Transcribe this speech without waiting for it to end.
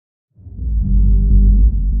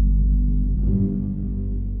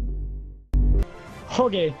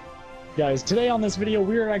Okay, guys, today on this video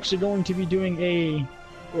we are actually going to be doing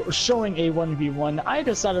showing a 1v1. I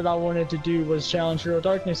decided I wanted to do was challenge Hero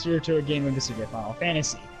Darkness here to a game of Dissidia Final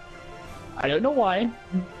Fantasy. I don't know why.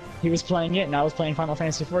 He was playing it and I was playing Final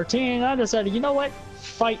Fantasy 14 and I decided, you know what?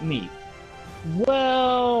 Fight me.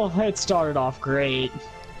 Well, it started off great.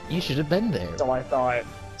 You should have been there. So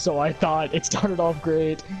I thought it started off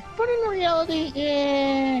great. But in reality,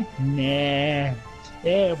 nah.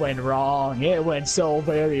 It went wrong. It went so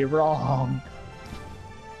very wrong.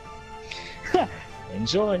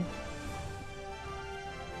 Enjoy.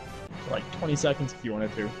 For like 20 seconds if you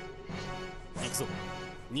wanted to. What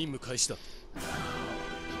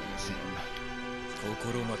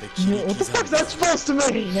the fuck's that supposed to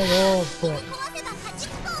mean? Oh, fuck.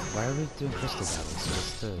 Why are we doing crystal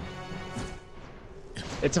battles?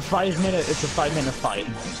 It's a 5-minute fight.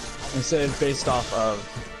 Instead it's based off of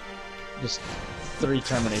just 3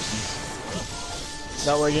 terminations.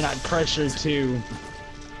 That way you're not pressured to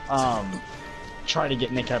try to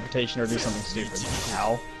get incapacitation or do something stupid.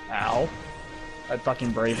 Ow. Ow. That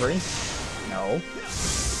fucking bravery. No.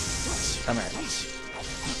 Come here.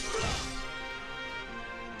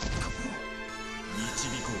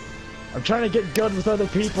 I'm trying to get good with other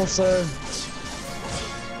people, sir.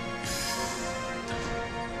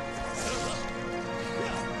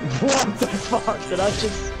 What the fuck? Did I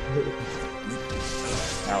just...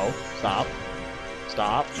 No. Stop.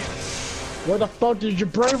 Stop. Where the fuck did your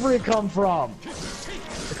bravery come from?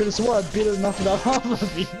 I could have sworn I beat enough of that off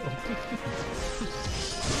of you.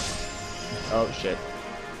 Oh shit.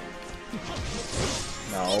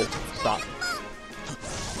 No. Stop.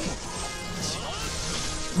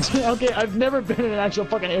 Okay, I've never been in an actual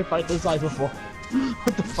fucking air fight this size before.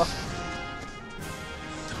 What the fuck?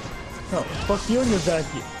 Oh, fuck you and your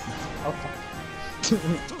vacuum. Oh,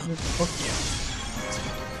 fuck you.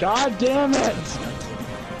 God damn it!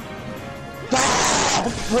 Ah!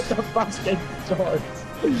 What the fucking doors?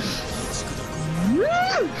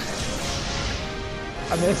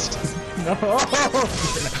 I missed. No!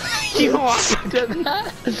 You walked in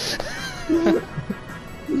that?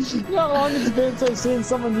 You know how long it's been since I've seen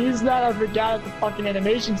someone use that? I forgot the fucking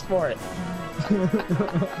animations for it.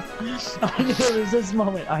 I knew it was this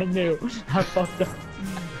moment. I knew. I fucked up.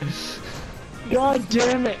 God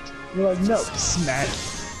damn it! You're like, no, smack.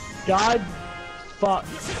 God fuck.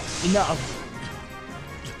 Enough.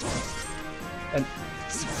 And,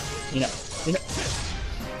 you know.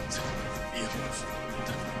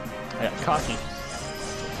 I got cocky.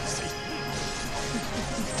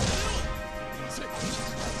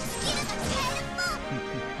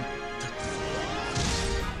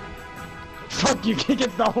 Fuck, you kick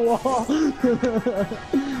at the wall!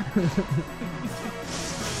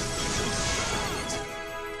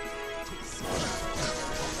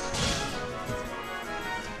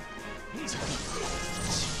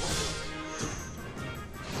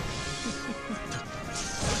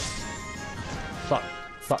 Fuck,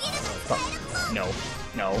 fuck, fuck. No,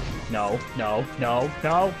 no, no, no, no,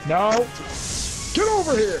 no, no! Get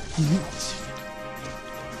over here!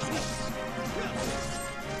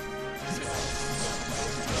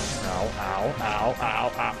 Ow, ow, ow, ow,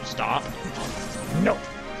 ow. Stop. No.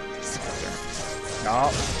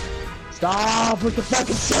 No. Stop with the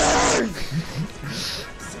fucking sword!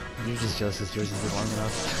 You're just jealous this yours isn't long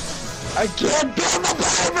enough. I can't build my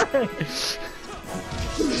bravery!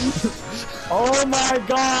 Oh my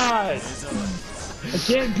god! I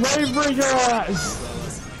can't bravery your ass!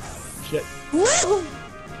 Shit. Woo!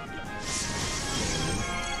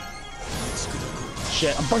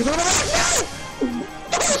 Shit, I'm fucking doing it!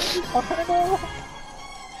 No!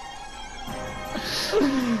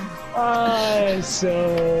 I so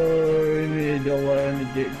need to learn to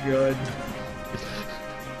get good.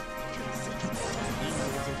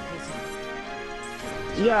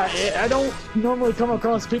 Yeah, I don't normally come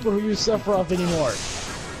across people who use Sephiroth anymore.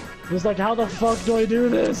 It's like, how the fuck do I do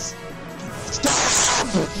this? Stop!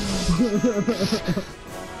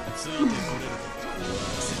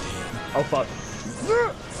 Oh fuck.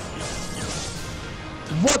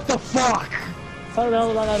 What the fuck? How the hell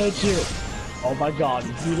did I not hit you? Oh my god,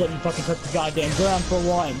 you let me fucking touch the goddamn ground for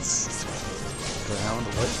once. Ground?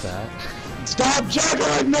 What's that? Stop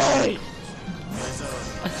juggling me!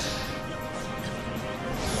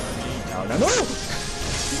 No, no, no!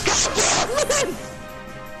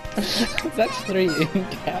 God That's 3 in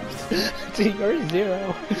caps. To your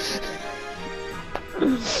 0.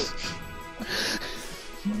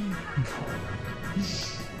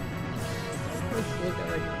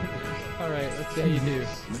 Alright, let's see how you do.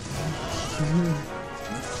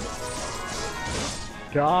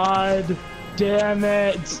 God damn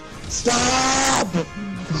it! Stop!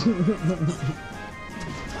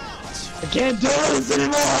 I can't do this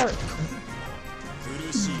anymore!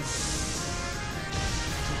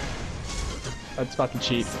 That's fucking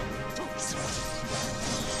cheap.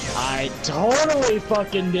 I totally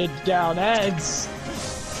fucking did down heads.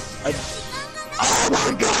 Oh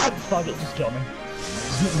my god! Fuck it, just kill me.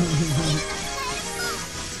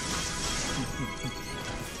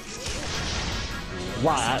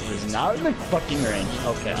 Wow, that was not in the fucking range.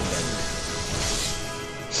 Okay, I'm dead.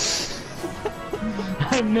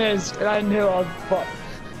 I missed, and I knew I was fucked.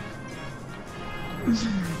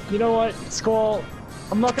 You know what, Skull?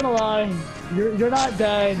 I'm not gonna lie. You're not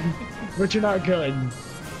dead, but you're not good.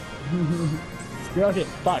 You're okay.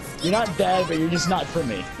 Fuck. You're not dead, but you're just not for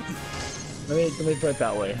me. Let me put it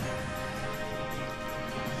that way.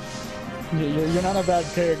 You're not a bad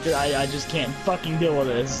character. I just can't fucking deal with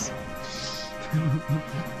this.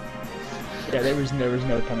 Yeah, there was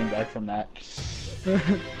no coming back from that.